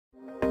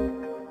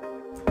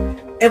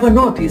Ever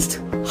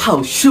noticed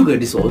how sugar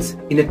dissolves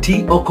in a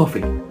tea or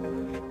coffee?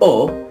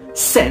 Or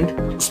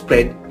scent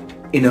spread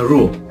in a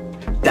room?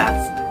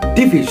 That's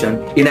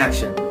diffusion in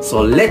action. So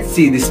let's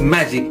see this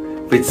magic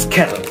with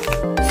Skittles.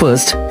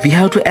 First, we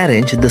have to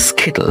arrange the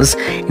Skittles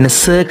in a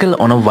circle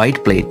on a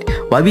white plate.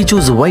 Why we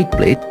choose a white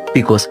plate?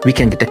 Because we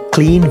can get a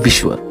clean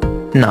visual.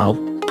 Now,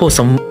 pour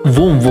some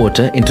warm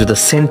water into the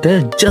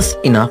center just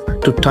enough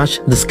to touch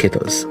the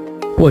Skittles.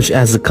 Watch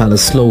as the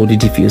colors slowly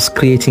diffuse,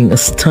 creating a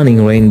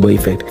stunning rainbow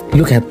effect.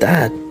 Look at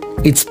that!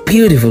 It's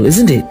beautiful,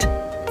 isn't it?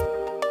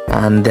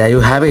 And there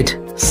you have it.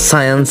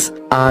 Science,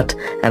 art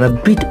and a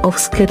bit of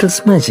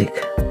Skittles magic.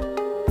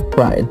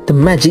 Right, the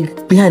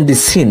magic behind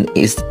this scene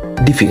is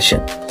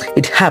diffusion.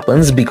 It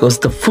happens because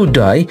the food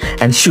dye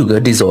and sugar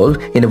dissolve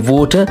in the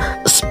water,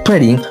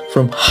 spreading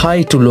from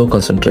high to low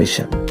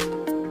concentration.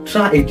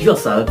 Try it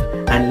yourself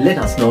and let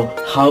us know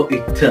how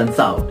it turns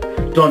out.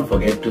 Don't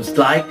forget to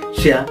like,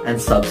 share and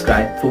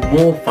subscribe for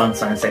more fun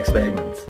science experiments.